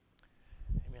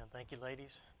Thank you,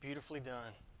 ladies. Beautifully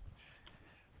done.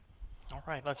 All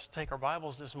right, let's take our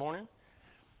Bibles this morning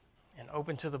and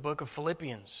open to the book of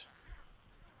Philippians.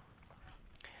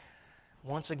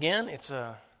 Once again, it's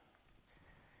a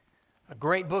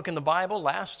great book in the Bible.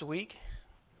 Last week,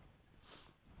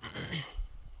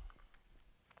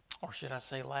 or should I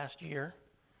say last year,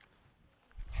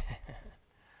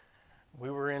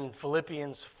 we were in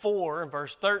Philippians 4,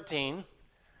 verse 13.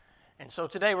 And so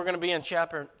today we're going to be in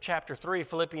chapter 3,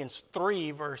 Philippians 3,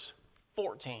 verse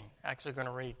 14. Actually, we're going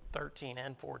to read 13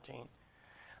 and 14.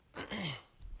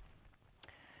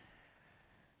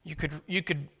 You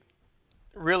could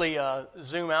really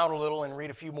zoom out a little and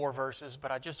read a few more verses,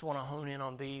 but I just want to hone in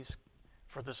on these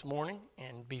for this morning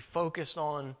and be focused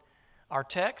on our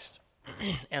text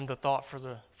and the thought for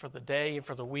the day and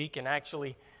for the week, and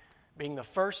actually being the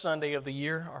first Sunday of the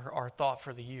year, our thought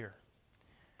for the year.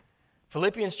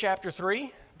 Philippians chapter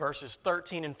 3, verses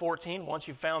 13 and 14. Once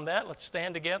you've found that, let's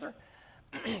stand together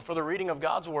for the reading of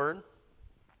God's Word.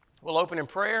 We'll open in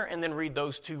prayer and then read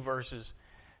those two verses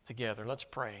together. Let's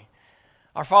pray.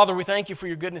 Our Father, we thank you for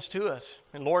your goodness to us.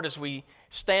 And Lord, as we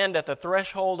stand at the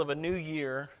threshold of a new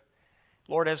year,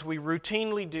 Lord, as we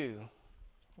routinely do,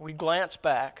 we glance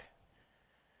back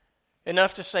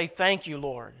enough to say thank you,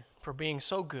 Lord, for being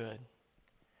so good,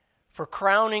 for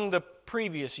crowning the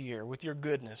previous year with your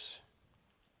goodness,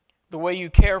 the way you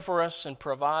care for us and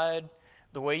provide,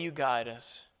 the way you guide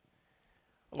us.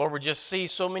 Lord, we just see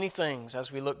so many things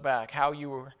as we look back, how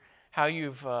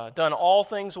you've done all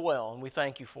things well, and we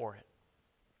thank you for it.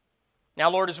 Now,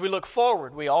 Lord, as we look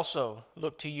forward, we also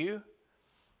look to you,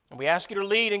 and we ask you to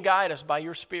lead and guide us by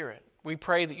your Spirit. We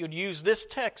pray that you'd use this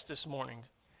text this morning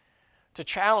to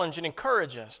challenge and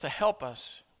encourage us, to help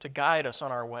us, to guide us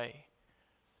on our way.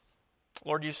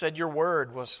 Lord, you said your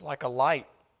word was like a light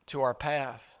to our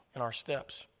path and our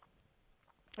steps.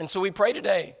 And so we pray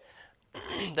today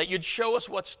that you'd show us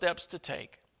what steps to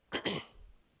take.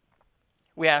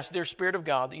 We ask, dear Spirit of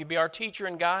God, that you be our teacher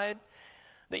and guide,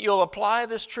 that you'll apply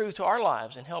this truth to our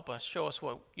lives and help us, show us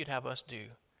what you'd have us do.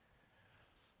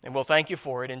 And we'll thank you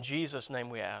for it. In Jesus' name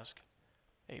we ask.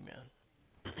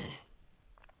 Amen.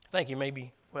 Thank you.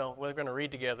 We're going to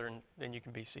read together and then you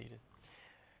can be seated.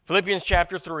 Philippians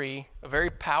chapter 3, a very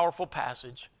powerful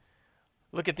passage.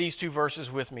 Look at these two verses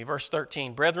with me. Verse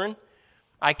 13, Brethren,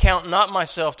 I count not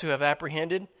myself to have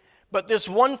apprehended, but this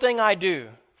one thing I do,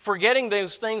 forgetting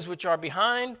those things which are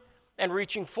behind and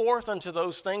reaching forth unto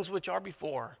those things which are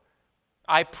before.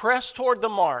 I press toward the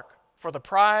mark for the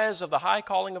prize of the high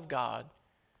calling of God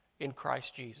in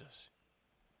Christ Jesus.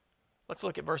 Let's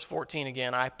look at verse 14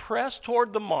 again. I press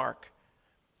toward the mark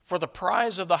for the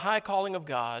prize of the high calling of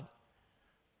God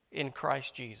in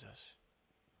Christ Jesus.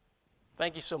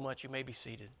 Thank you so much. You may be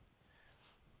seated.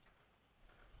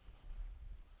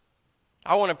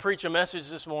 I want to preach a message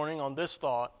this morning on this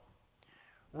thought.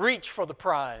 Reach for the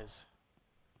prize.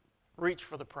 Reach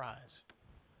for the prize.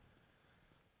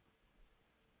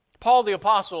 Paul the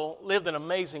Apostle lived an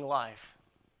amazing life.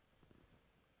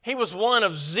 He was one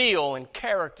of zeal and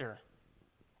character,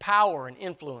 power and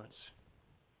influence.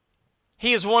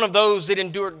 He is one of those that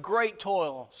endured great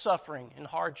toil, suffering, and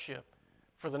hardship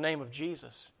for the name of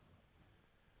Jesus.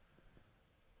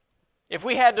 If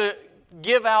we had to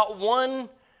give out one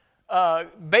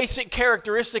basic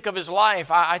characteristic of his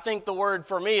life, I think the word,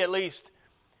 for me at least,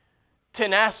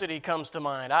 tenacity comes to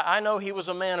mind. I know he was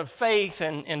a man of faith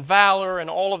and valor and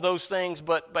all of those things,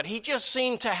 but he just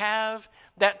seemed to have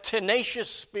that tenacious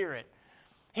spirit.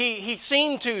 He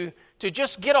seemed to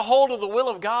just get a hold of the will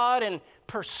of God and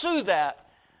pursue that,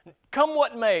 come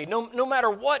what may. No matter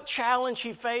what challenge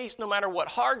he faced, no matter what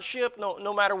hardship,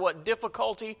 no matter what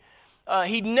difficulty,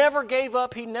 he never gave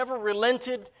up. He never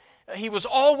relented. He was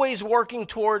always working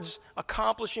towards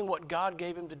accomplishing what God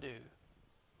gave him to do.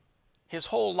 His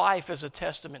whole life is a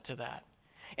testament to that.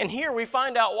 And here we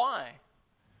find out why.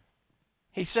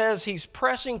 He says he's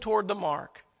pressing toward the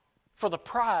mark for the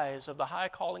prize of the high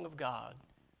calling of God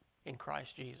in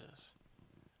Christ Jesus.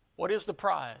 What is the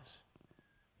prize?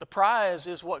 The prize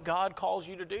is what God calls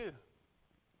you to do.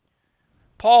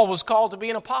 Paul was called to be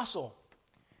an apostle.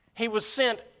 He was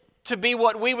sent to be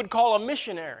what we would call a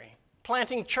missionary,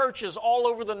 planting churches all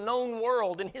over the known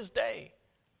world in his day.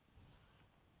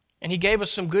 And he gave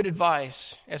us some good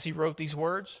advice as he wrote these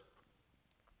words,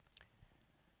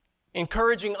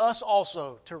 encouraging us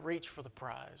also to reach for the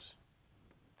prize.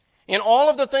 In all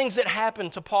of the things that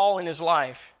happened to Paul in his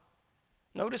life,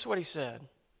 notice what he said.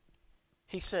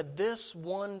 He said, this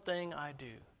one thing I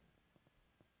do.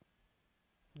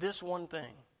 This one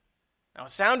thing. Now,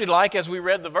 it sounded like, as we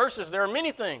read the verses, there are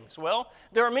many things. Well,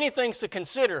 there are many things to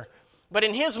consider. But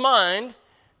in his mind,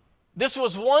 This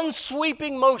was one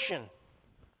sweeping motion.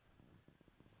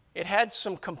 It had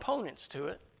some components to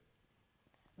it.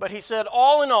 But he said,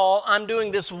 all in all, I'm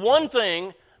doing this one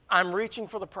thing. I'm reaching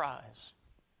for the prize.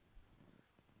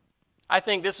 I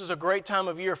think this is a great time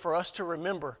of year for us to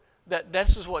remember that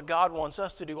this is what God wants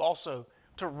us to do also,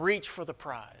 to reach for the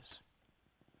prize.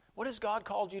 What has God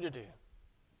called you to do?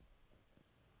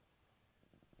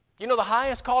 You know, the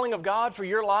highest calling of God for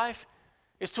your life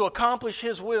is to accomplish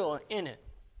His will in it.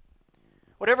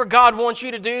 Whatever God wants you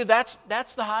to do, that's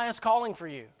the highest calling for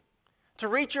you. To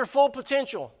reach your full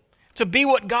potential, to be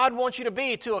what God wants you to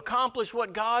be, to accomplish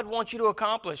what God wants you to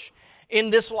accomplish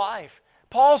in this life.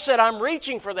 Paul said, I'm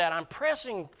reaching for that, I'm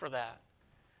pressing for that.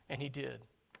 And he did.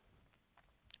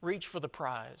 Reach for the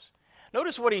prize.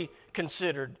 Notice what he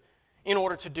considered in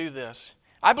order to do this.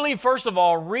 I believe, first of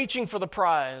all, reaching for the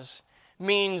prize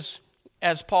means,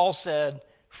 as Paul said,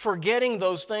 forgetting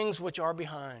those things which are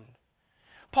behind.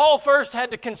 Paul first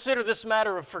had to consider this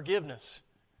matter of forgiveness.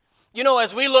 You know,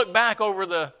 as we look back over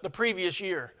the previous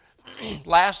year,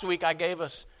 last week I gave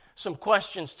us some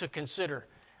questions to consider.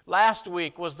 Last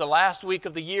week was the last week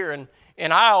of the year,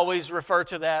 and I always refer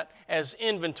to that as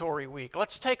inventory week.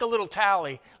 Let's take a little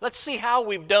tally. Let's see how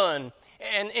we've done,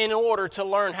 and in order to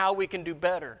learn how we can do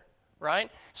better, right?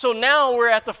 So now we're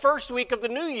at the first week of the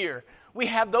new year. We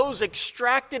have those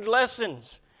extracted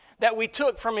lessons that we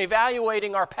took from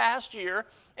evaluating our past year,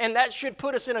 and that should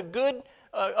put us in a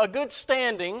good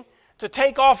standing to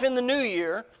take off in the new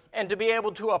year and to be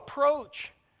able to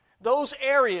approach those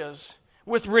areas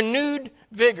with renewed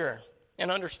vigor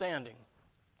and understanding.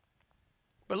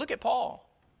 But look at Paul.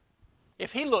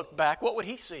 If he looked back, what would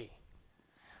he see?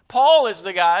 Paul is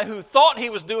the guy who thought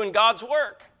he was doing God's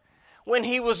work when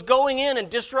he was going in and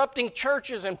disrupting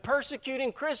churches and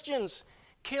persecuting Christians,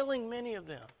 killing many of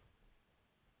them.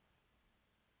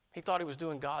 He thought he was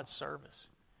doing God's service.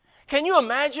 Can you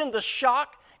imagine the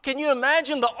shock? Can you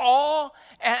imagine the awe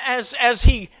as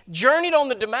he journeyed on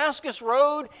the Damascus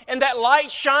road and that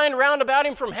light shined round about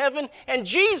him from heaven? And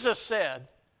Jesus said,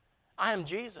 I am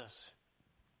Jesus,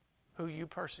 who you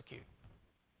persecute.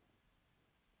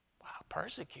 Wow,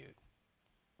 persecute.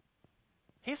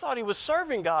 He thought he was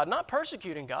serving God, not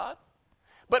persecuting God.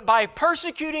 But by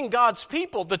persecuting God's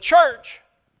people, the church,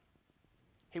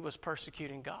 he was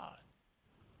persecuting God.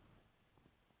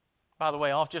 By the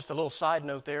way, off just a little side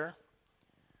note there.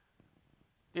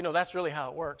 You know, that's really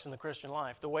how it works in the Christian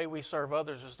life. The way we serve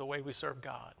others is the way we serve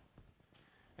God.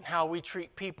 And how we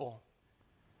treat people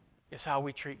is how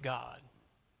we treat God.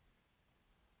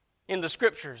 In the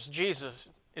Scriptures, Jesus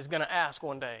is going to ask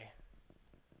one day.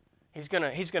 He's going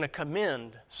to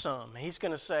commend some. He's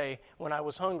going to say, when I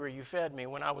was hungry, you fed me.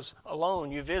 When I was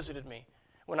alone, you visited me.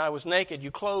 When I was naked, you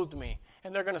clothed me.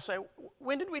 And they're going to say,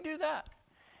 when did we do that?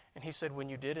 And he said, when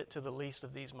you did it to the least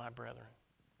of these, my brethren.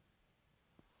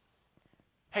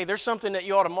 Hey, there's something that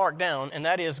you ought to mark down, and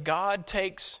that is God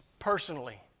takes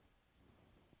personally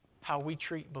how we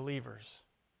treat believers.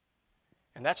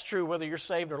 And that's true whether you're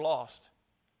saved or lost.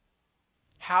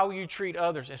 How you treat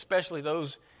others, especially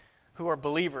those who are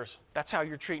believers, that's how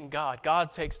you're treating God.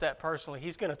 God takes that personally.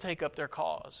 He's going to take up their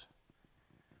cause.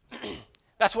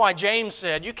 That's why James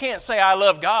said, you can't say I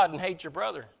love God and hate your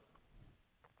brother.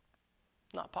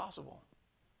 Not possible.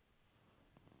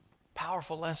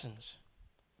 Powerful lessons.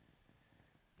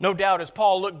 No doubt as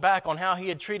Paul looked back on how he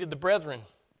had treated the brethren,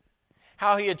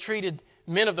 how he had treated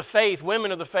men of the faith,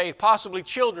 women of the faith, possibly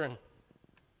children,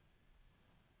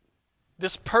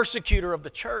 this persecutor of the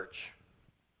church,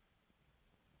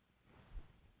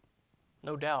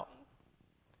 no doubt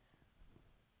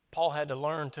Paul had to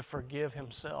learn to forgive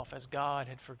himself as God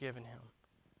had forgiven him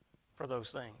for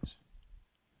those things.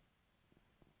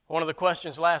 One of the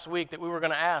questions last week that we were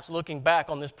going to ask, looking back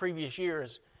on this previous year,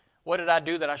 is what did I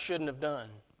do that I shouldn't have done?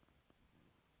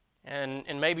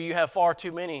 And maybe you have far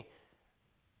too many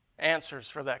answers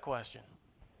for that question.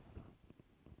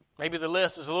 Maybe the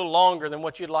list is a little longer than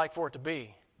what you'd like for it to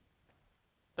be.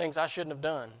 Things I shouldn't have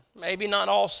done. Maybe not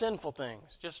all sinful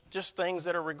things, just things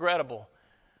that are regrettable.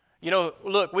 You know,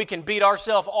 look, we can beat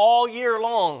ourselves all year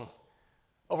long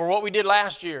over what we did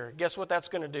last year. Guess what that's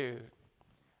going to do?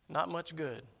 Not much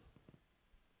good.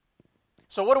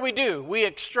 So what do? We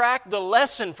extract the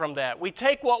lesson from that. We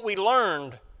take what we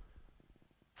learned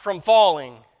from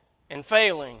falling and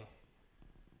failing,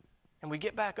 and we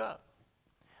get back up.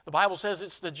 The Bible says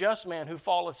it's the just man who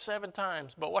falleth 7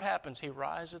 times, but what happens? He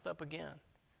riseth up again.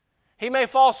 He may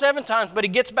fall 7 times, but he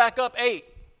gets back up 8.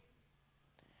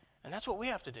 And that's what we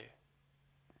have to do.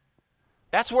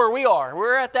 That's where we are.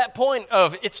 We're at that point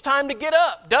of it's time to get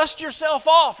up. Dust yourself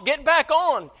off. Get back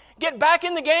on. Get back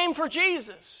in the game for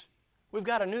Jesus. We've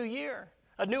got a new year.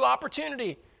 a new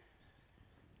opportunity.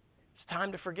 It's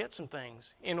time to forget some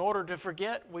things. In order to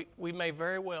forget, we may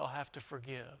very well have to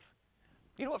forgive.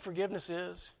 You know what forgiveness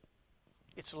is?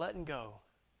 It's letting go.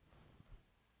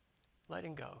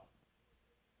 Letting go.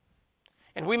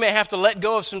 And we may have to let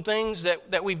go of some things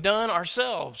that we've done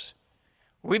ourselves.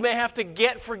 We may have to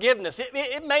get forgiveness.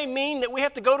 It may mean that we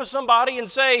have to go to somebody and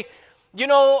say, you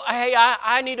know, hey,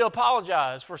 I need to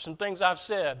apologize for some things I've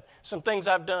said, some things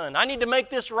I've done. I need to make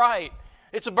this right.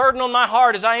 It's a burden on my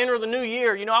heart as I enter the new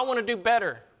year. You know, I want to do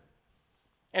better.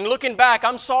 And looking back,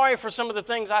 I'm sorry for some of the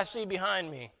things I see behind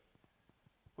me.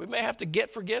 We may have to get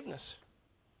forgiveness.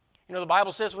 You know, the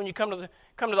Bible says when you come to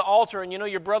the altar and you know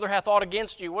your brother hath aught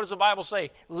against you, what does the Bible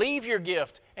say? Leave your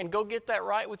gift and go get that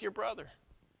right with your brother.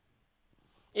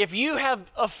 If you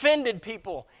have offended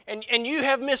people and you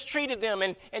have mistreated them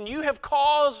and you have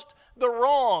caused the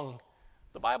wrong,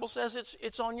 the Bible says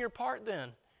it's on your part then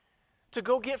to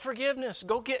go get forgiveness.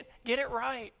 Go get it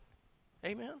right.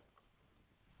 Amen?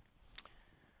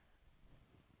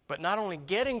 But not only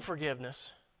getting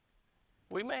forgiveness,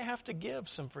 we may have to give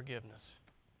some forgiveness.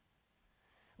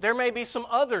 There may be some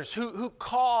others who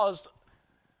caused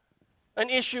an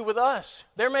issue with us.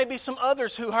 There may be some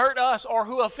others who hurt us or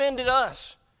who offended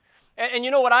us. And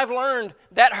you know what I've learned?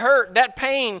 That hurt, that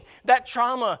pain, that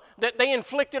trauma that they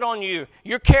inflicted on you,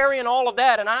 you're carrying all of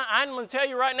that. And I'm going to tell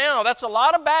you right now, that's a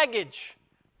lot of baggage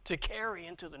to carry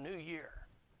into the new year.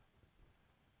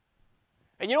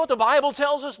 And you know what the Bible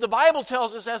tells us? The Bible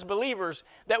tells us as believers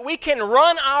that we can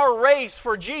run our race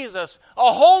for Jesus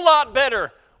a whole lot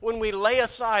better when we lay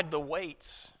aside the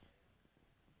weights.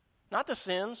 Not the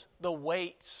sins, the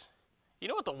weights. You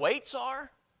know what the weights are?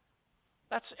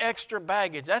 That's extra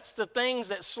baggage. That's the things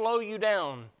that slow you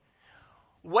down.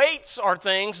 Weights are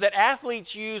things that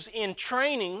athletes use in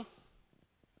training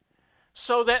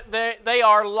so that they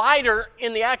are lighter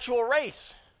in the actual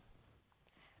race.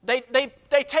 They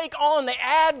take on, they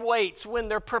add weights when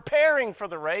they're preparing for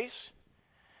the race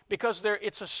because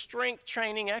it's a strength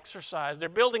training exercise. They're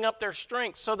building up their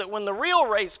strength so that when the real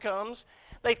race comes,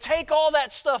 they take all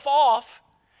that stuff off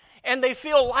and they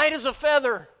feel light as a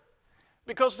feather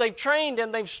because they've trained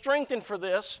and they've strengthened for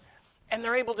this, and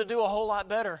they're able to do a whole lot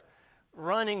better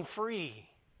running free.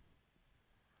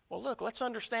 Well, look, let's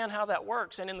understand how that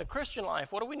works. And in the Christian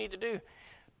life, what do we need to do?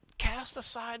 Cast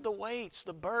aside the weights,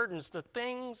 the burdens, the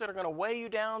things that are going to weigh you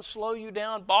down, slow you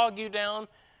down, bog you down,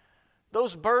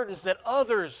 those burdens that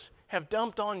others have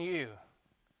dumped on you.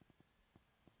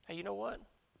 Hey, you know what?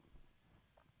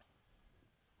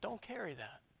 Don't carry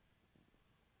that.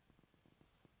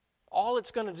 All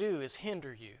it's going to do is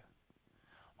hinder you.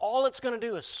 All it's going to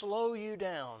do is slow you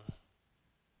down.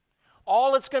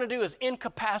 All it's going to do is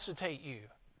incapacitate you.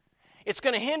 It's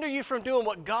going to hinder you from doing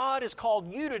what God has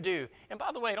called you to do. And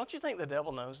by the way, don't you think the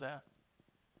devil knows that?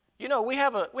 You know, we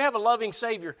have a loving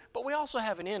Savior, but we also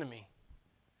have an enemy.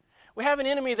 We have an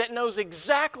enemy that knows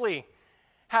exactly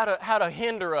how to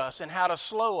hinder us and how to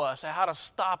slow us and how to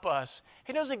stop us.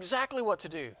 He knows exactly what to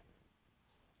do.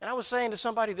 And I was saying to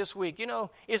somebody this week, you know,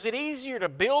 is it easier to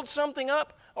build something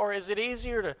up or is it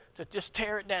easier to just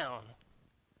tear it down?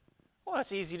 Well,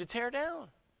 it's easy to tear down.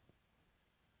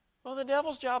 Well, the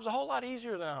devil's job's a whole lot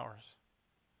easier than ours.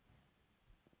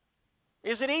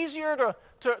 Is it easier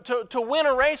to win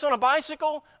a race on a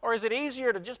bicycle or is it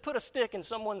easier to just put a stick in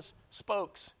someone's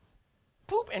spokes,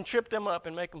 poop, and trip them up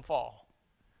and make them fall?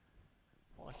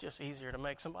 Well, it's just easier to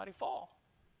make somebody fall.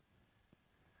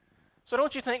 So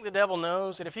don't you think the devil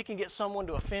knows that if he can get someone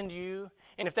to offend you,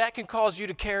 and if that can cause you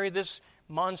to carry this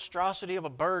monstrosity of a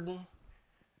burden,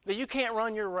 that you can't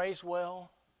run your race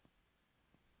well?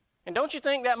 And don't you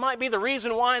think that might be the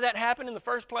reason why that happened in the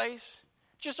first place?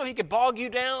 Just so he could bog you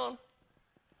down?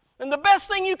 And the best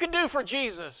thing you could do for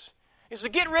Jesus is to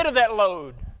get rid of that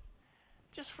load.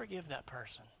 Just forgive that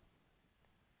person.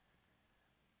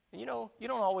 And you know, you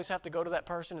don't always have to go to that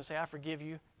person and say, I forgive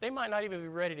you. They might not even be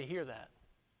ready to hear that.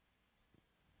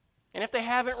 And if they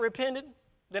haven't repented,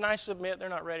 then I submit they're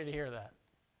not ready to hear that.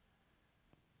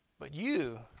 But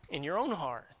you, in your own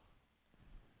heart,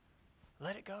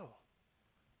 let it go.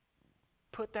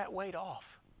 Put that weight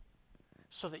off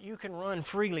so that you can run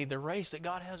freely the race that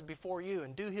God has before you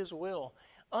and do His will,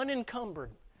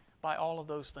 unencumbered by all of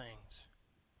those things.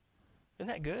 Isn't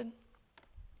that good?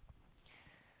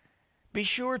 Be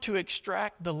sure to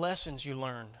extract the lessons you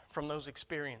learned from those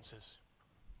experiences.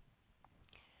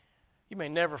 You may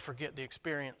never forget the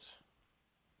experience,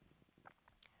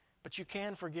 but you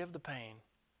can forgive the pain.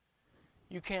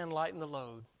 You can lighten the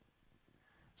load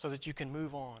so that you can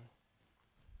move on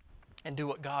and do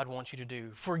what God wants you to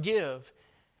do. Forgive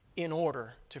in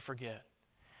order to forget.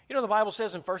 You know, the Bible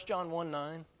says in 1 John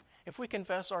 1:9 If we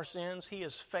confess our sins, He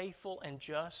is faithful and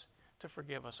just to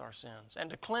forgive us our sins and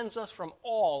to cleanse us from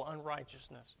all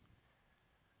unrighteousness.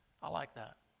 I like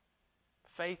that.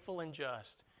 Faithful and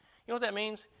just. You know what that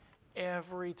means?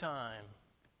 Every time.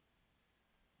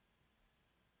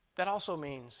 That also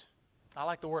means, I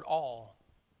like the word all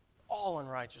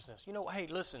unrighteousness. You know, hey,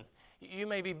 listen, you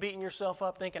may be beating yourself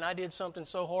up thinking I did something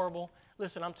so horrible.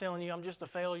 Listen, I'm telling you, I'm just a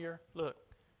failure. Look,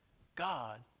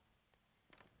 God,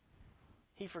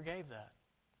 He forgave that.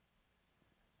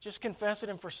 Just confess it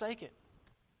and forsake it.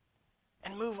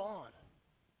 And move on.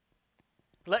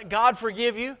 Let God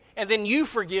forgive you, and then you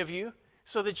forgive you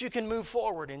so that you can move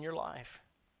forward in your life.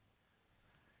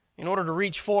 In order to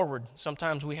reach forward,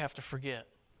 sometimes we have to forget.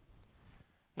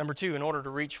 Number 2, in order to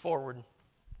reach forward,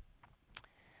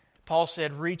 Paul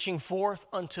said, reaching forth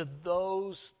unto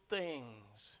those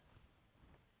things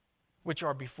which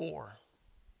are before.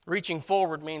 Reaching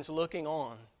forward means looking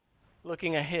on,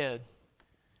 looking ahead.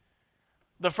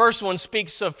 The first one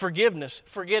speaks of forgiveness,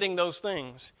 forgetting those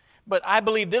things. But I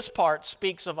believe this part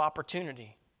speaks of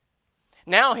opportunity.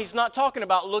 Now he's not talking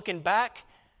about looking back.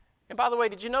 And by the way,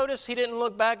 did you notice he didn't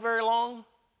look back very long?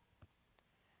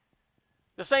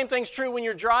 The same thing's true when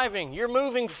you're driving. You're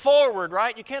moving forward,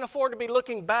 right? You can't afford to be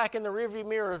looking back in the rearview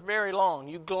mirror very long.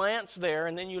 You glance there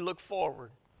and then you look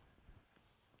forward.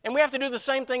 And we have to do the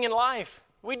same thing in life.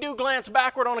 We do glance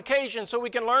backward on occasion so we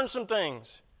can learn some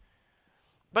things.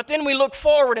 But then we look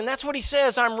forward, and that's what he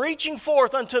says. I'm reaching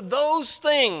forth unto those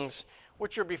things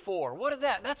which are before. What is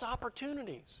that? That's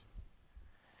opportunities.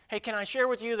 Hey, can I share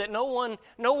with you that no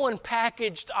one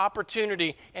packaged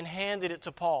opportunity and handed it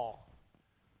to Paul?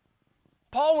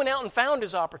 Paul went out and found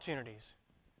his opportunities.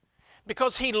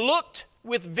 Because he looked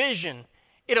with vision,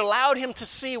 it allowed him to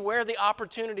see where the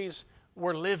opportunities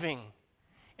were living.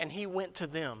 And he went to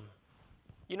them.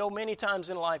 You know, many times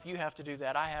in life you have to do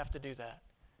that. I have to do that.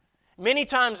 Many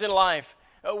times in life,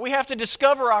 we have to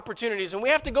discover opportunities and we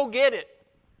have to go get it.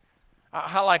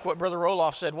 I like what Brother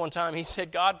Roloff said one time. He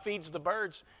said, God feeds the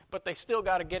birds, but they still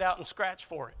got to get out and scratch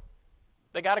for it.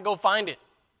 They got to go find it.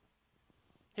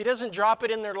 He doesn't drop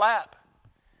it in their lap.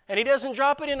 And He doesn't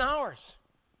drop it in ours.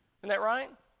 Isn't that right?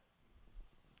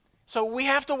 So we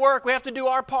have to work. We have to do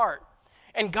our part.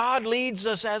 And God leads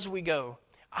us as we go.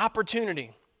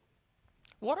 Opportunity.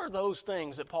 What are those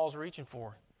things that Paul's reaching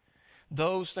for?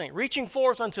 Those things. Reaching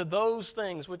forth unto those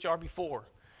things which are before.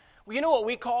 Well, you know what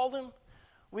we call them?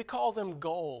 We call them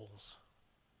goals.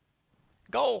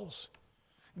 Goals.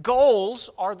 Goals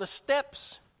are the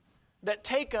steps that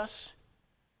take us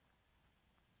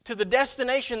to the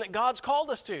destination that God's called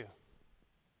us to.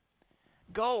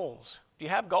 Goals. Do you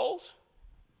have goals?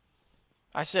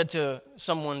 I said to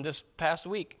someone this past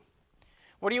week,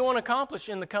 what do you want to accomplish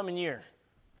in the coming year?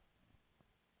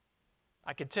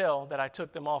 I could tell that I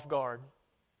took them off guard.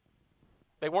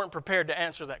 They weren't prepared to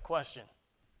answer that question.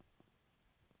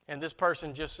 And this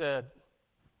person just said,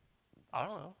 I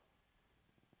don't know.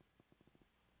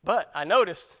 But I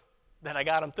noticed that I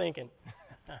got them thinking.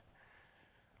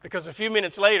 Because a few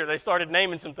minutes later, they started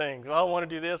naming some things. Well, I want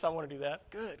to do this, I want to do that.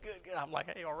 Good. I'm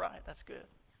like, hey, all right, that's good.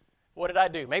 What did I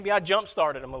do? Maybe I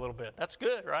jump-started them a little bit. That's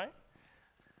good, right?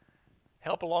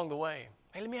 Help along the way.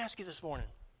 Hey, let me ask you this morning.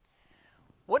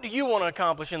 What do you want to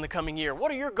accomplish in the coming year?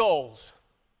 What are your goals?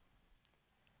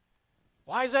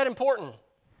 Why is that important?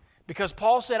 Because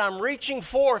Paul said, I'm reaching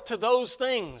forth to those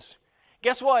things.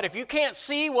 Guess what? If you can't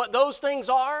see what those things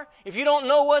are, if you don't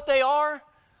know what they are,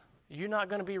 you're not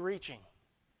going to be reaching.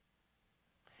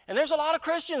 And there's a lot of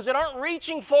Christians that aren't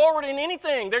reaching forward in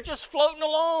anything. They're just floating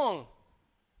along.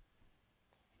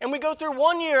 And we go through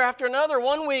one year after another,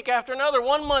 1 week after another,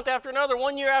 1 month after another,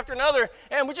 1 year after another,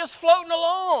 and we're just floating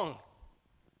along.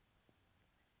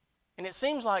 And it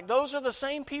seems like those are the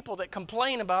same people that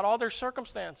complain about all their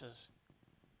circumstances.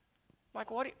 Like,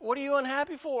 what are you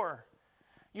unhappy for?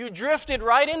 You drifted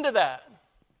right into that.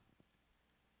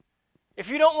 If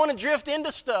you don't want to drift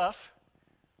into stuff,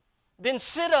 then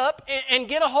sit up and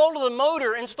get a hold of the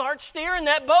motor and start steering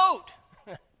that boat.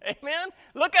 Amen?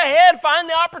 Look ahead, find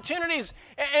the opportunities,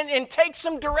 and take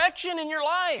some direction in your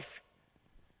life.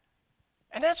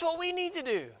 And that's what we need to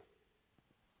do.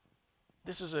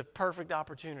 This is a perfect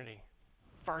opportunity,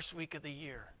 first week of the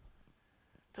year,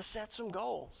 to set some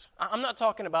goals. I'm not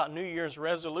talking about New Year's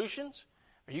resolutions,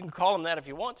 or you can call them that if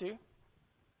you want to.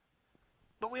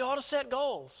 But we ought to set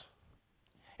goals.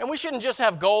 And we shouldn't just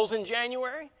have goals in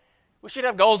January. We should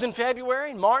have goals in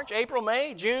February, March, April,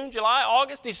 May, June, July,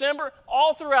 August, December,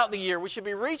 all throughout the year. We should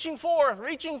be reaching forth,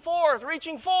 reaching forth,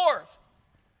 reaching forth.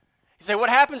 You say, what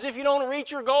happens if you don't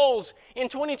reach your goals in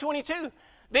 2022?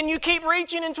 Then you keep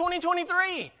reaching in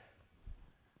 2023.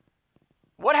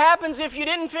 What happens if you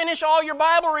didn't finish all your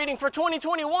Bible reading for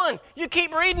 2021? You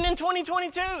keep reading in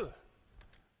 2022,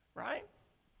 right?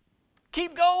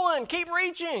 Keep going, keep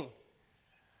reaching.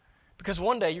 Because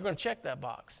one day you're going to check that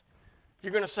box.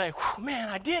 You're going to say, man,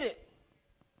 I did it.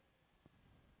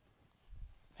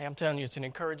 Hey, I'm telling you, it's an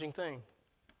encouraging thing.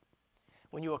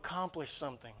 When you accomplish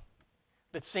something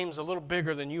that seems a little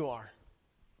bigger than you are.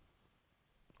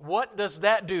 What does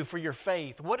that do for your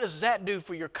faith? What does that do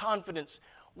for your confidence?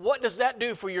 What does that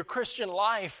do for your Christian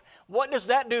life? What does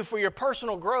that do for your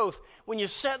personal growth when you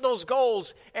set those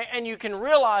goals and you can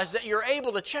realize that you're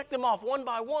able to check them off one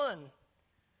by one?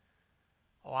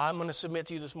 Oh, I'm going to submit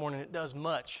to you this morning, it does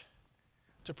much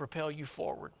to propel you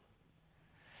forward.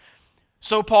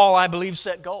 So Paul, I believe,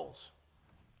 set goals.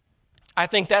 I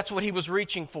think that's what he was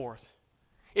reaching for.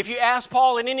 If you ask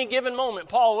Paul at any given moment,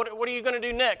 Paul, what are you going to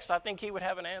do next? I think he would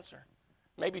have an answer.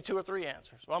 Maybe 2 or 3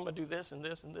 answers. Well, I'm going to do this and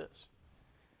this and this.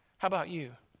 How about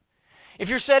you? If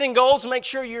you're setting goals, make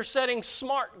sure you're setting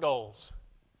SMART goals.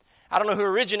 I don't know who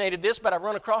originated this, but I've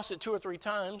run across it 2 or 3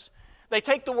 times. They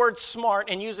take the word SMART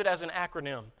and use it as an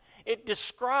acronym. It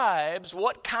describes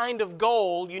what kind of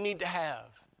goal you need to have.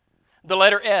 The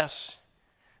letter S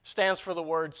stands for the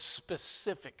word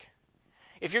specific.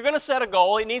 If you're going to set a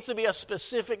goal, it needs to be a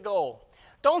specific goal.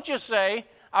 Don't just say,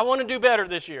 I want to do better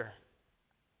this year.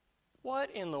 What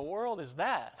in the world is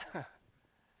that?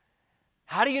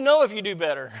 How do you know if you do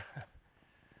better?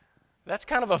 That's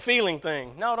kind of a feeling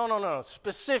thing. No.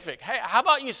 Specific. Hey, how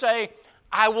about you say,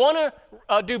 I want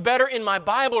to do better in my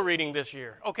Bible reading this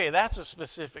year. Okay, that's a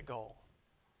specific goal.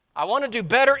 I want to do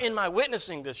better in my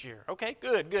witnessing this year. Okay,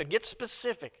 good. Get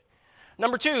specific.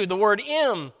 Number 2, the word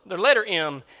M, the letter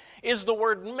M, is the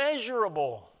word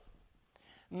measurable.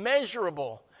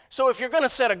 Measurable. So if you're going to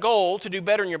set a goal to do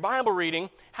better in your Bible reading,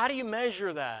 how do you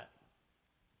measure that?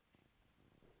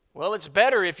 Well, it's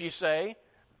better if you say,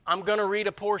 I'm going to read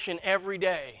a portion every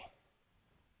day.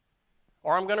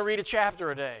 Or I'm going to read a chapter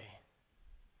a day.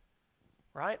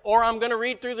 Right? Or I'm going to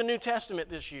read through the New Testament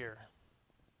this year.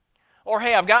 Or,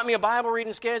 hey, I've got me a Bible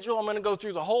reading schedule. I'm going to go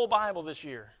through the whole Bible this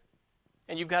year.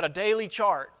 And you've got a daily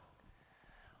chart.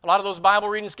 A lot of those Bible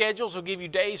reading schedules will give you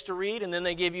days to read, and then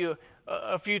they give you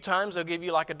a few times, they'll give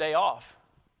you like a day off.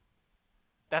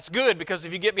 That's good, because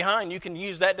if you get behind, you can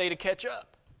use that day to catch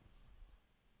up.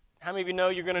 How many of you know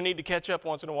you're going to need to catch up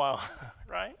once in a while,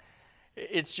 right?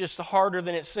 It's just harder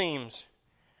than it seems.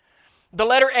 The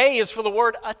letter A is for the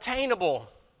word attainable.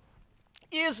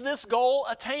 Is this goal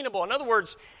attainable? In other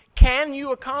words, can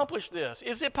you accomplish this?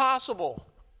 Is it possible?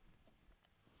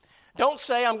 Don't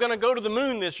say, I'm going to go to the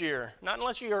moon this year. Not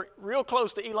unless you're real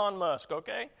close to Elon Musk,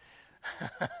 okay?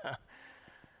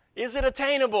 Is it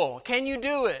attainable? Can you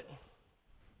do it?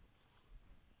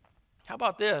 How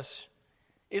about this?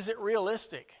 Is it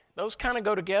realistic? Those kind of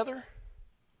go together.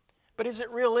 But is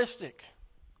it realistic?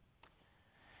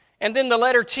 And then the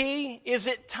letter T, is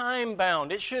it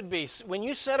time-bound? It should be. When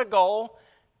you set a goal,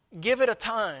 give it a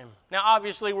time. Now,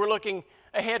 obviously, we're looking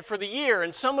ahead for the year,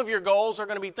 and some of your goals are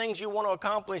going to be things you want to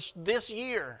accomplish this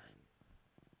year.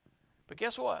 But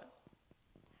guess what?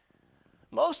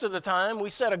 Most of the time, we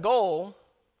set a goal,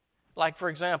 like, for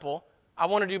example, I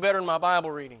want to do better in my Bible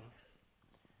reading.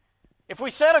 If we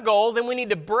set a goal, then we need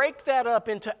to break that up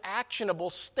into actionable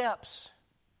steps.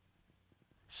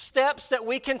 Steps that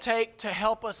we can take to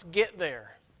help us get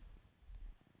there.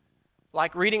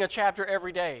 Like reading a chapter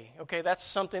every day. Okay, that's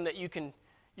something that you can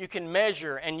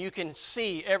measure and you can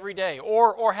see every day.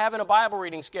 Or having a Bible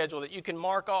reading schedule that you can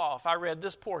mark off. I read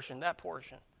this portion, that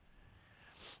portion.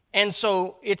 And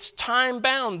so it's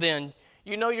time-bound then.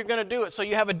 You know you're going to do it. So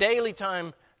you have a daily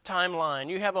timeline.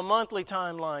 You have a monthly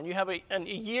timeline. You have a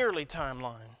yearly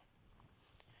timeline.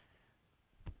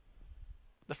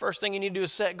 The first thing you need to do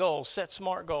is set goals. Set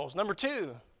SMART goals. Number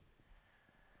 2,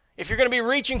 if you're going to be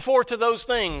reaching forth to those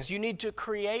things, you need to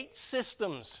create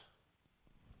systems.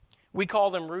 We call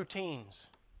them routines.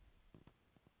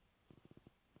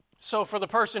 So for the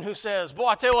person who says, boy,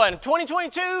 I tell you what, in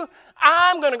 2022,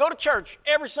 I'm going to go to church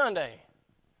every Sunday.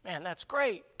 Man, that's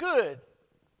great. Good.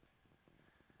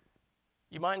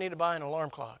 You might need to buy an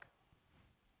alarm clock.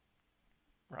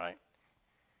 Right?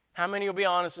 How many will be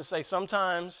honest and say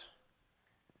sometimes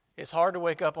it's hard to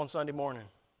wake up on Sunday morning?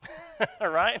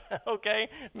 Right? Okay.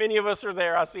 Many of us are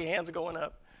there. I see hands going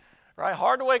up. Right?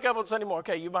 Hard to wake up on Sunday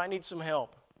morning. Okay, you might need some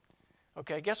help.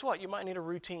 Okay, guess what? You might need a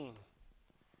routine.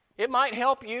 It might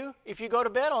help you if you go to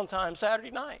bed on time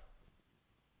Saturday night.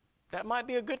 That might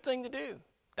be a good thing to do.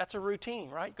 That's a routine,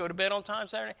 right? Go to bed on time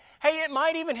Saturday. Hey, it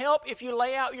might even help if you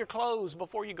lay out your clothes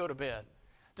before you go to bed.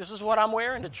 This is what I'm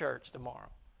wearing to church tomorrow.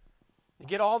 You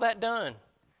get all that done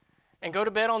and go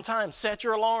to bed on time. Set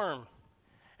your alarm.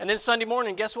 And then Sunday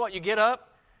morning, guess what? You get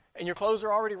up and your clothes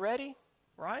are already ready,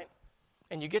 right?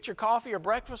 And you get your coffee or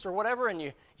breakfast or whatever, and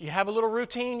you have a little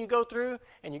routine you go through,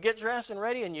 and you get dressed and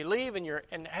ready, and you leave,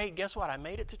 and hey, guess what? I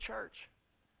made it to church.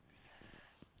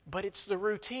 But it's the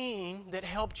routine that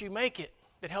helped you make it,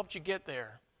 that helped you get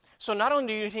there. So not only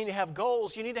do you need to have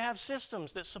goals, you need to have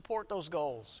systems that support those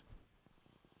goals.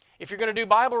 If you're going to do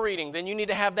Bible reading, then you need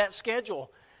to have that schedule,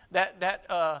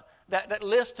 that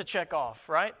list to check off,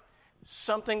 right?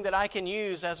 Something that I can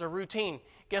use as a routine.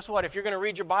 Guess what? If you're going to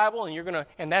read your Bible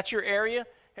and that's your area,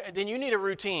 then you need a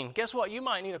routine. Guess what? You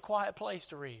might need a quiet place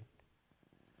to read.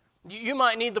 You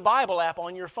might need the Bible app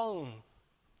on your phone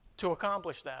to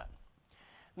accomplish that.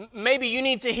 Maybe you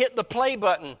need to hit the play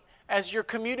button as you're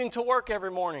commuting to work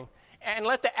every morning and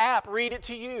let the app read it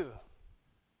to you.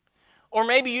 Or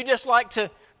maybe you just like to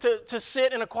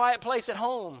sit in a quiet place at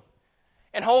home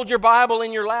and hold your Bible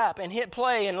in your lap and hit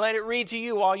play and let it read to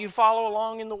you while you follow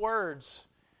along in the words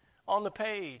on the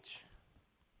page.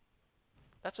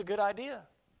 That's a good idea.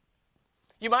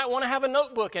 You might want to have a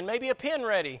notebook and maybe a pen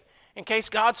ready. In case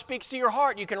God speaks to your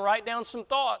heart, you can write down some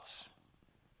thoughts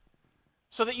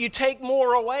so that you take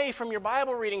more away from your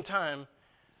Bible reading time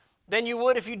than you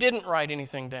would if you didn't write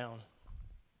anything down.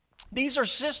 These are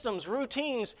systems,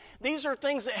 routines. These are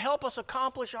things that help us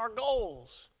accomplish our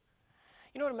goals.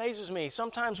 You know what amazes me?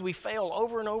 Sometimes we fail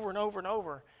over and over and over and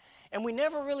over, and we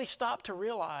never really stop to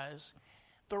realize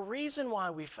the reason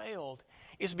why we failed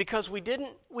is because we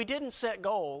didn't set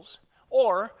goals,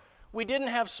 or we didn't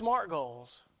have SMART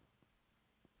goals.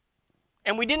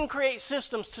 And we didn't create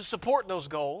systems to support those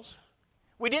goals.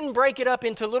 We didn't break it up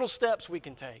into little steps we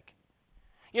can take.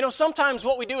 You know, sometimes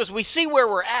what we do is we see where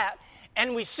we're at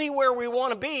and we see where we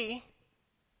want to be,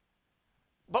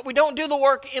 but we don't do the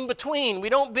work in between. We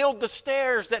don't build the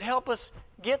stairs that help us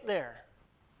get there.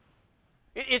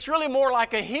 It's really more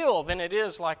like a hill than it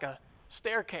is like a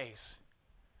staircase.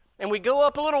 And we go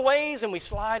up a little ways and we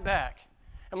slide back.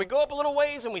 And we go up a little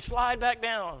ways and we slide back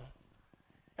down.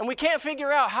 And we can't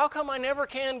figure out, how come I never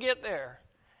can get there?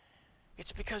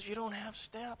 It's because you don't have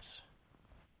steps.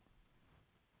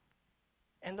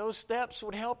 And those steps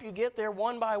would help you get there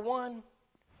one by one,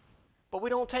 but we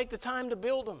don't take the time to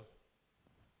build them.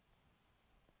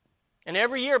 And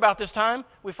every year about this time,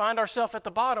 we find ourselves at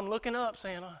the bottom looking up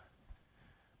saying,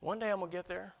 one day I'm going to get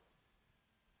there.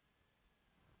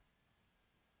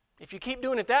 If you keep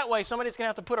doing it that way, somebody's going to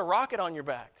have to put a rocket on your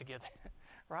back to get there,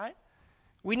 right?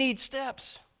 We need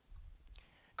steps.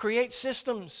 Create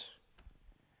systems.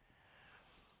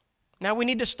 Now, we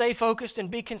need to stay focused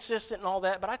and be consistent and all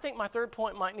that, but I think my third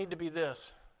point might need to be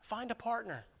this. Find a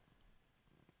partner.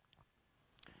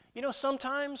 You know,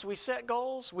 sometimes we set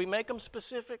goals, we make them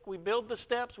specific, we build the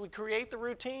steps, we create the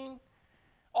routine.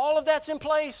 All of that's in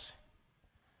place.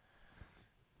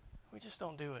 We just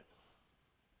don't do it.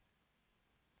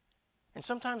 And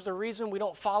sometimes the reason we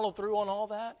don't follow through on all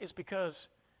that is because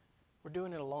we're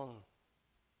doing it alone.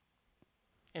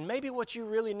 And maybe what you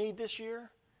really need this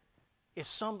year is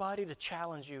somebody to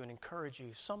challenge you and encourage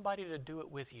you, somebody to do it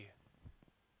with you.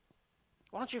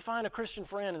 Why don't you find a Christian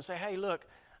friend and say, hey, look,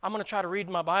 I'm going to try to read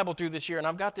my Bible through this year, and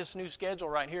I've got this new schedule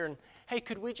right here, and hey,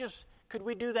 could we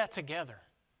do that together?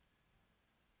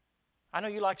 I know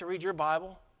you like to read your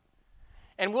Bible.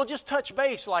 And we'll just touch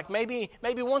base, like maybe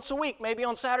once a week, maybe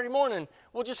on Saturday morning,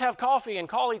 we'll just have coffee and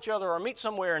call each other or meet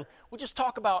somewhere, and we'll just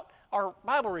talk about our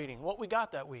Bible reading, what we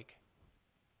got that week,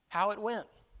 how it went.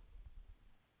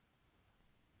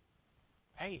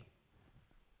 Hey,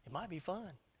 it might be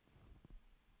fun.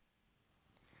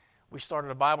 We started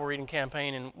a Bible reading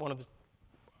campaign in one of the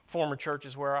former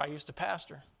churches where I used to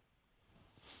pastor.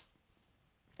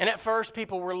 And at first,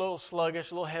 people were a little sluggish,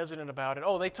 a little hesitant about it.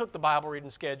 Oh, they took the Bible reading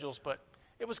schedules, but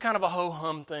it was kind of a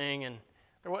ho-hum thing, and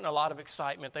there wasn't a lot of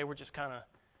excitement. They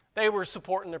were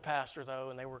supporting their pastor,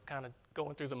 though, and they were kind of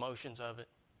going through the motions of it.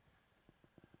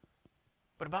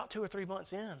 But about 2 or 3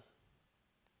 months in,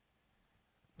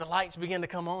 the lights began to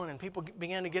come on, and people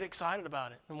began to get excited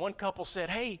about it. And one couple said,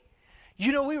 hey,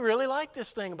 you know, we really like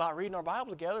this thing about reading our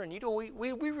Bible together, and you know,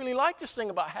 we really like this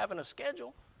thing about having a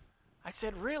schedule. I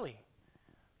said, really?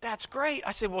 That's great.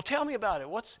 I said, well, tell me about it.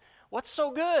 What's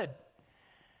so good?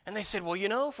 And they said, well, you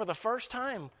know, for the first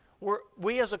time,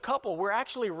 we as a couple, we're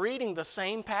actually reading the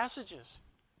same passages.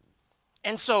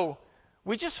 And so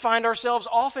we just find ourselves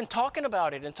often talking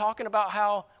about it and talking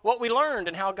about what we learned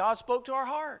and how God spoke to our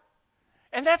heart.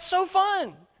 And that's so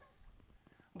fun.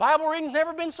 Bible reading's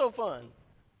never been so fun.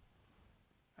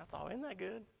 I thought, isn't that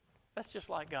good? That's just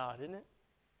like God, isn't it?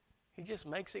 He just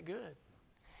makes it good.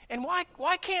 And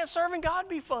why can't serving God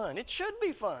be fun? It should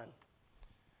be fun.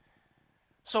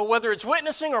 So whether it's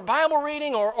witnessing or Bible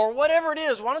reading or whatever it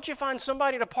is, why don't you find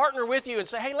somebody to partner with you and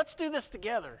say, hey, let's do this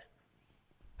together.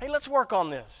 Hey, let's work on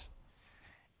this.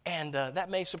 And that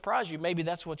may surprise you. Maybe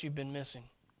that's what you've been missing.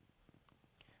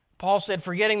 Paul said,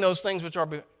 forgetting those things which are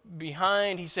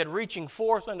behind. He said, reaching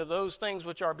forth unto those things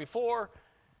which are before.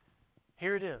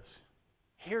 Here it is.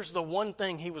 Here's the one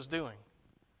thing he was doing.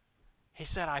 He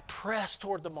said, I press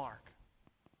toward the mark.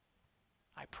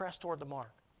 I press toward the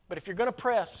mark. But if you're going to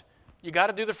press, you got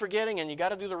to do the forgetting and you got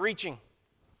to do the reaching.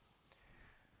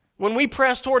 When we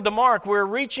press toward the mark, we're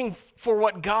reaching for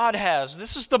what God has.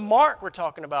 This is the mark we're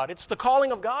talking about. It's the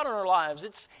calling of God in our lives.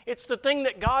 It's the thing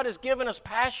that God has given us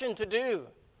passion to do.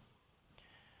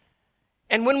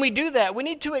 And when we do that, we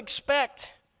need to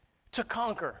expect to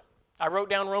conquer. I wrote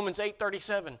down Romans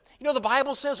 8:37. You know, the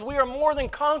Bible says we are more than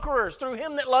conquerors through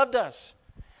Him that loved us.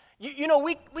 You know,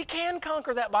 we can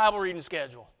conquer that Bible reading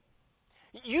schedule.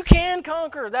 You can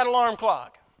conquer that alarm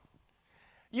clock.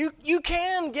 You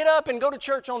can get up and go to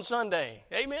church on Sunday.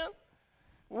 Amen?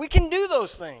 We can do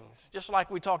those things, just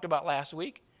like we talked about last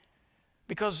week,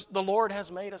 because the Lord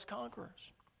has made us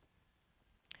conquerors.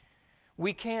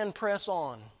 We can press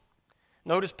on.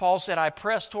 Notice Paul said, I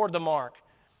press toward the mark.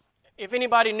 If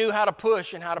anybody knew how to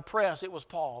push and how to press, it was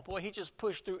Paul. Boy, he just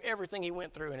pushed through everything he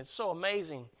went through, and it's so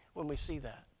amazing when we see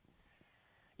that.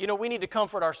 You know, we need to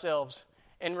comfort ourselves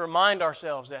and remind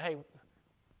ourselves that, hey,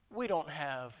 we don't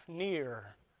have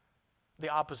near the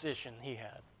opposition he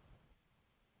had.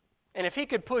 And if he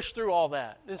could push through all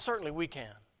that, then certainly we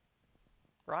can.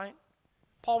 Right?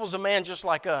 Paul was a man just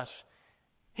like us.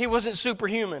 He wasn't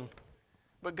superhuman,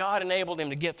 but God enabled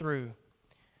him to get through.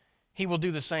 He will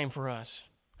do the same for us.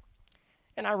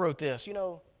 And I wrote this, you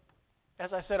know,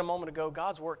 as I said a moment ago,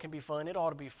 God's work can be fun. It ought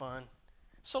to be fun.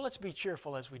 So let's be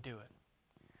cheerful as we do it.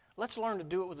 Let's learn to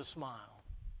do it with a smile.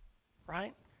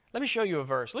 Right? Let me show you a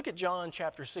verse. Look at John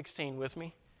chapter 16 with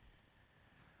me.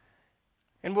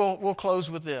 And we'll close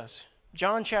with this.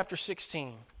 John chapter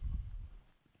 16.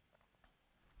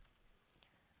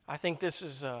 I think this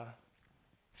is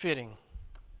fitting.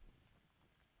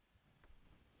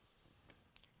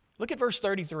 Look at verse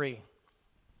 33.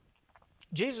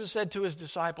 Jesus said to his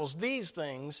disciples, these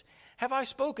things have I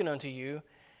spoken unto you,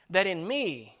 that in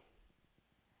me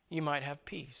you might have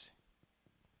peace.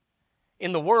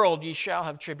 In the world ye shall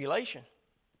have tribulation,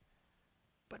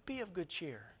 but be of good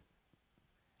cheer.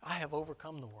 I have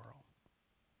overcome the world.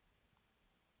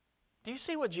 Do you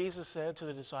see what Jesus said to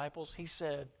the disciples? He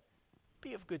said,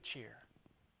 be of good cheer.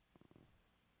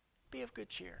 Be of good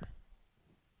cheer.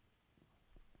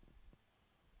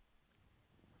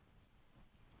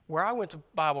 Where I went to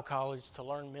Bible college to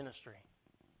learn ministry,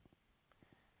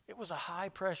 it was a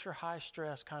high-pressure,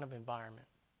 high-stress kind of environment.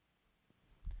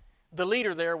 The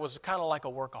leader there was kind of like a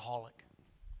workaholic.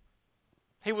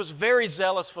 He was very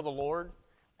zealous for the Lord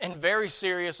and very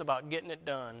serious about getting it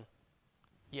done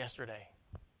yesterday.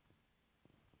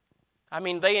 I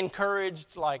mean, they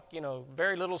encouraged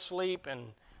very little sleep and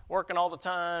working all the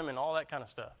time and all that kind of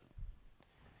stuff.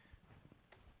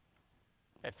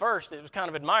 At first, it was kind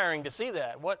of admiring to see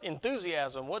that. What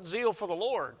enthusiasm, what zeal for the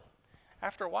Lord.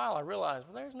 After a while, I realized,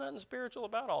 there's nothing spiritual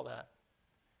about all that.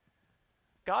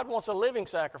 God wants a living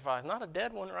sacrifice, not a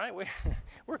dead one, right?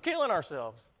 We're killing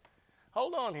ourselves.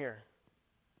 Hold on here.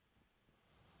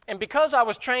 And because I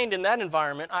was trained in that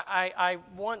environment, I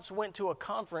once went to a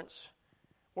conference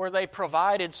where they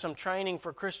provided some training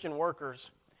for Christian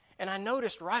workers. And I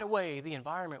noticed right away the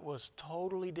environment was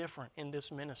totally different in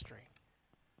this ministry.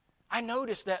 I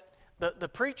noticed that the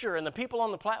preacher and the people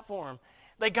on the platform,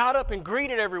 they got up and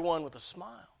greeted everyone with a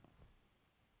smile.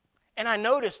 And I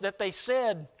noticed that they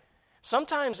said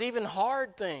sometimes even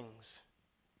hard things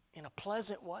in a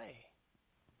pleasant way.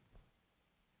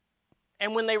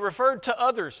 And when they referred to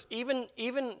others, even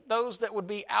those that would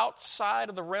be outside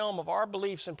of the realm of our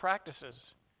beliefs and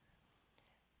practices,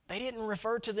 they didn't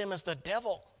refer to them as the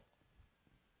devil.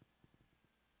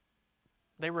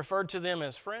 They referred to them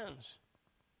as friends.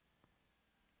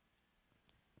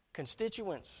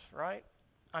 Constituents, right?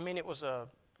 I mean, it was a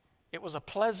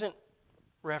pleasant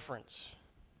reference,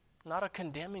 not a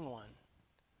condemning one,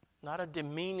 not a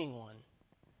demeaning one.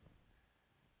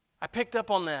 I picked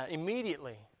up on that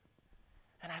immediately,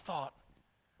 and I thought,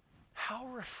 how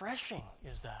refreshing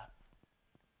is that?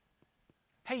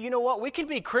 Hey, you know what? We can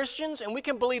be Christians and we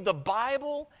can believe the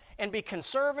Bible and be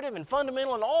conservative and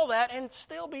fundamental and all that and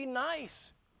still be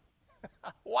nice.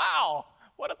 Wow,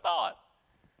 what a thought.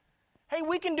 Hey,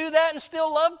 we can do that and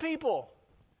still love people.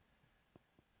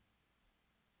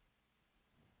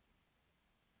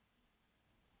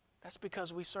 That's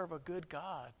because we serve a good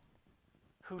God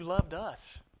who loved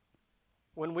us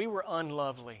when we were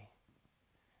unlovely,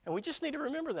 And we just need to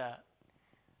remember that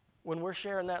when we're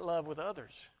sharing that love with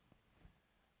others.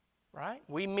 Right?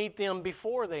 We meet them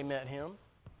before they met him.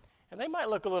 And they might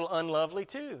look a little unlovely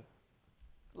too.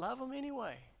 Love them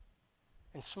anyway.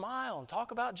 And smile and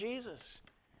talk about Jesus.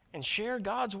 And share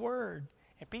God's word.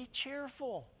 And be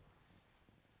cheerful.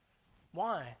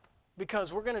 Why?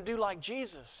 Because we're going to do like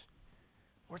Jesus.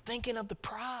 We're thinking of the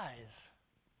prize.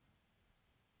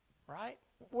 Right?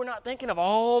 We're not thinking of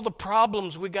all the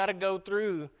problems we got to go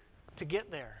through to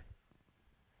get there.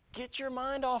 Get your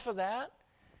mind off of that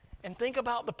and think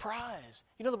about the prize.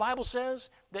 You know, the Bible says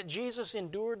that Jesus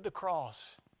endured the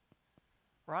cross.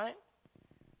 Right?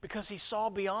 Because he saw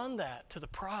beyond that to the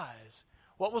prize.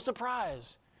 What was the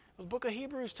prize? The book of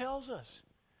Hebrews tells us.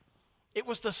 It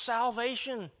was the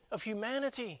salvation of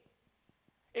humanity.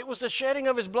 It was the shedding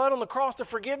of his blood on the cross, the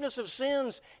forgiveness of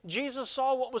sins. Jesus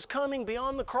saw what was coming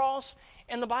beyond the cross,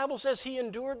 and the Bible says he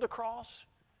endured the cross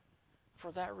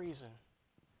for that reason.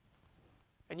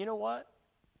 And you know what?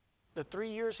 The 3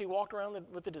 years he walked around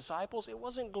with the disciples, it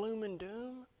wasn't gloom and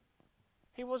doom.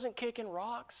 He wasn't kicking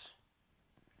rocks.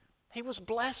 He was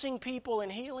blessing people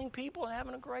and healing people and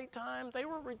having a great time. They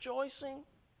were rejoicing.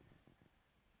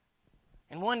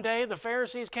 And one day the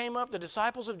Pharisees came up, the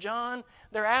disciples of John,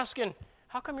 they're asking,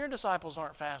 how come your disciples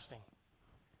aren't fasting?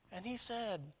 And he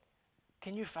said,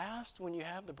 can you fast when you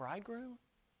have the bridegroom?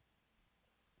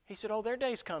 He said, oh, their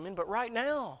day's coming, but right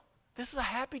now, this is a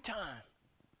happy time.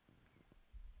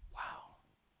 Wow.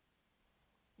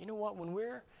 You know what? When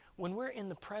we're in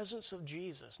the presence of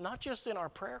Jesus, not just in our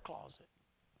prayer closet,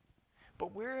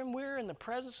 but we're in the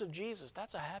presence of Jesus,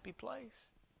 that's a happy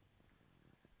place.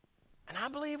 And I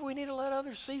believe we need to let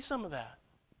others see some of that.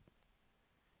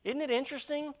 Isn't it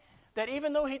interesting that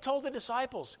even though he told the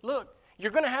disciples, look,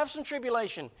 you're going to have some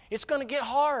tribulation. It's going to get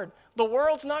hard. The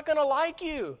world's not going to like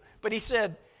you. But he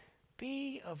said,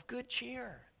 be of good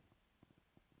cheer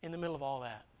in the middle of all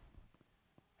that.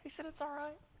 He said, it's all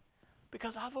right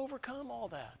because I've overcome all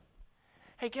that.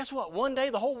 Hey, guess what? One day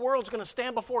the whole world's going to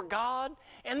stand before God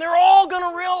and they're all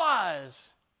going to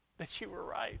realize that you were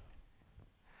right.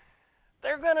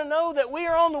 They're going to know that we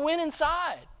are on the winning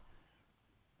side.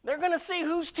 They're going to see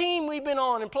whose team we've been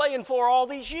on and playing for all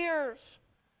these years.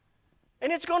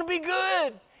 And it's going to be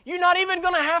good. You're not even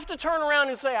going to have to turn around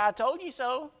and say, I told you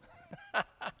so.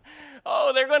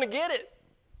 Oh, they're going to get it.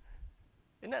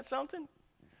 Isn't that something?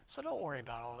 So don't worry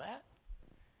about all that.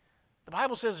 The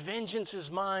Bible says, vengeance is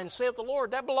mine, saith the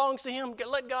Lord. That belongs to him.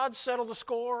 Let God settle the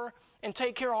score and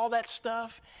take care of all that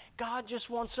stuff. God just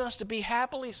wants us to be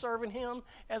happily serving him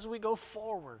as we go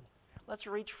forward. Let's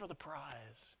reach for the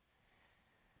prize.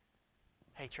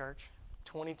 Hey, church,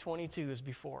 2022 is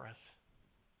before us.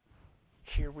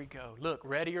 Here we go. Look,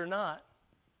 ready or not,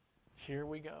 here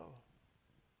we go.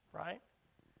 Right?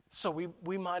 So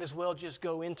we might as well just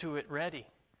go into it ready.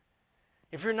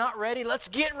 If you're not ready, let's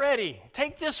get ready.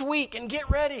 Take this week and get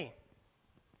ready.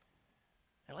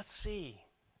 And let's see.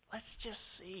 Let's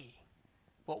just see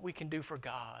what we can do for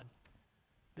God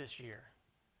this year.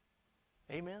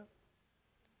 Amen?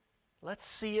 Let's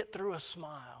see it through a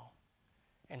smile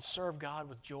and serve God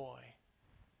with joy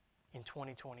in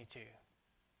 2022.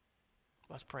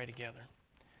 Let's pray together.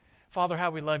 Father,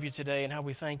 how we love you today and how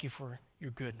we thank you for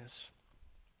your goodness.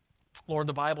 Lord,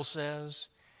 the Bible says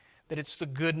that it's the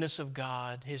goodness of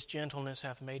God. His gentleness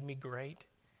hath made me great.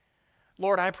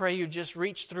 Lord, I pray you just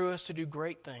reach through us to do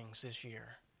great things this year.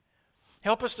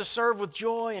 Help us to serve with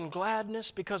joy and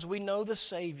gladness because we know the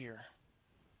Savior.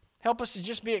 Help us to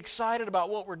just be excited about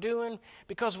what we're doing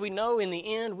because we know in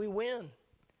the end we win.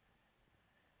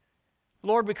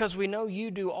 Lord, because we know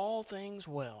you do all things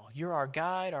well. You're our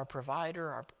guide, our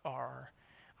provider,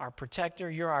 our protector.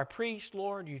 You're our priest,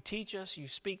 Lord. You teach us, you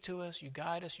speak to us, you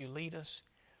guide us, you lead us.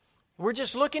 We're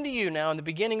just looking to you now in the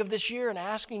beginning of this year and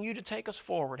asking you to take us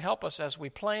forward. Help us as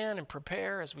we plan and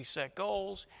prepare, as we set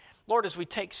goals. Lord, as we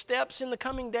take steps in the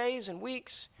coming days and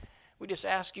weeks, we just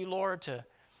ask you, Lord, to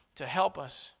help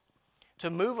us, to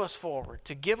move us forward,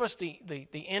 to give us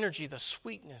the energy, the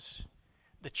sweetness,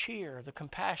 the cheer, the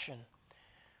compassion,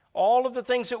 all of the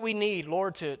things that we need,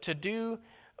 Lord, to do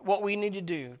what we need to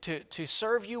do, to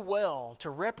serve you well, to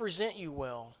represent you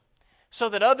well, so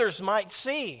that others might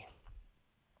see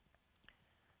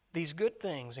these good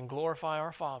things and glorify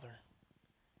our Father,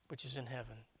 which is in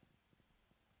heaven.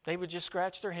 They would just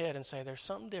scratch their head and say, there's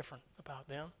something different about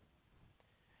them.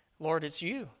 Lord, it's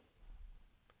you,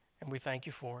 and we thank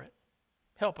you for it.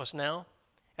 Help us now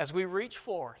as we reach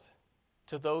forth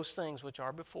to those things which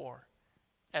are before,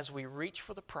 as we reach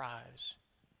for the prize.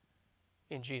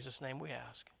 In Jesus' name we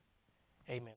ask. Amen.